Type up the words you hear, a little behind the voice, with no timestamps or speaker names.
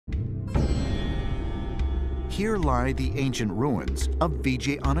here lie the ancient ruins of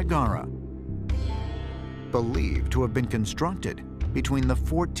Vijayanagara, believed to have been constructed between the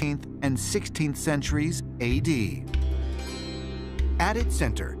 14th and 16th centuries AD. At its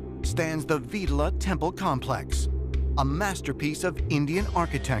center stands the Vitala temple complex, a masterpiece of Indian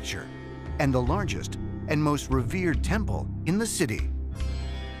architecture and the largest and most revered temple in the city.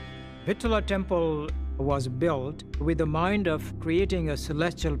 Vitala temple was built with the mind of creating a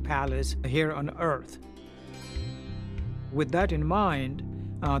celestial palace here on earth. With that in mind,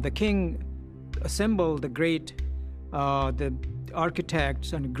 the king assembled the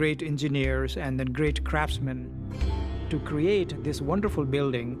architects and great engineers and then great craftsmen to create this wonderful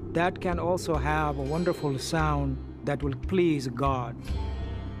building that can also have a wonderful sound that will please God.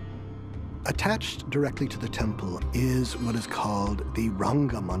 Attached directly to the temple is what is called the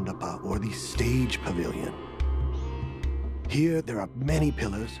Ranga Mandapa, or the stage pavilion. Here there are many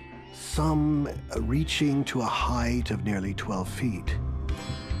pillars, some reaching to a height of nearly 12 feet.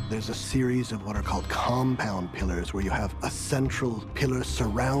 There's a series of what are called compound pillars, where you have a central pillar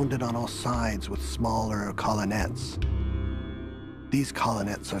surrounded on all sides with smaller colonnettes. These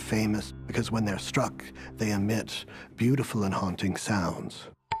colonnettes are famous because when they're struck, they emit beautiful and haunting sounds.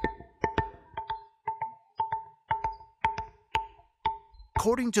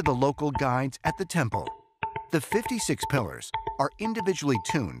 According to the local guides at the temple, the 56 pillars are individually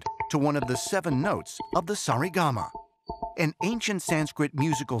tuned to one of the 7 notes of the Sarigama, an ancient Sanskrit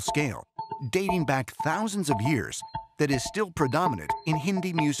musical scale dating back thousands of years that is still predominant in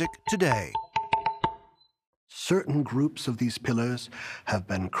Hindi music today. Certain groups of these pillars have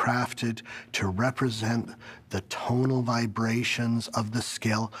been crafted to represent the tonal vibrations of the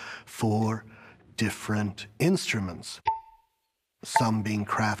scale for different instruments. Some being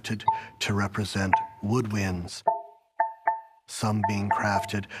crafted to represent woodwinds, some being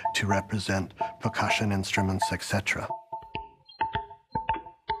crafted to represent percussion instruments, etc.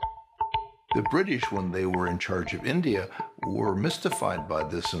 The British, when they were in charge of India, were mystified by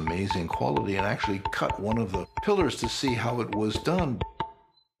this amazing quality and actually cut one of the pillars to see how it was done.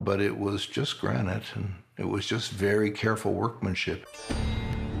 But it was just granite, and it was just very careful workmanship.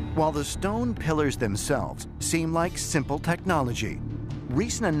 While the stone pillars themselves seem like simple technology,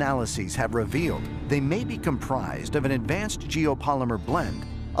 recent analyses have revealed they may be comprised of an advanced geopolymer blend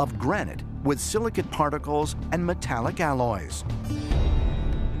of granite with silicate particles and metallic alloys.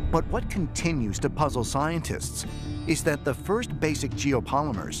 But what continues to puzzle scientists is that the first basic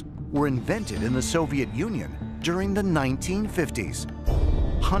geopolymers were invented in the Soviet Union during the 1950s,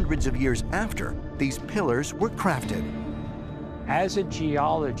 hundreds of years after these pillars were crafted. As a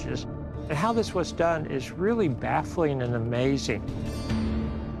geologist, and how this was done is really baffling and amazing.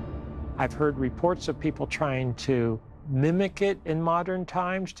 I've heard reports of people trying to mimic it in modern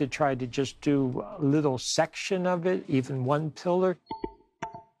times, to try to just do a little section of it, even one pillar.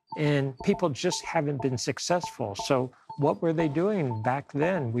 And people just haven't been successful. So what were they doing back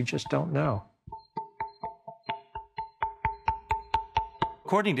then? We just don't know.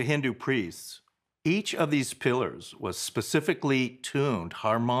 According to Hindu priests, each of these pillars was specifically tuned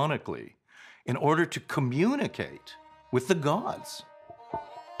harmonically in order to communicate with the gods.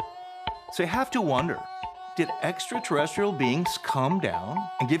 So you have to wonder, did extraterrestrial beings come down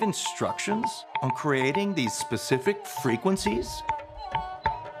and give instructions on creating these specific frequencies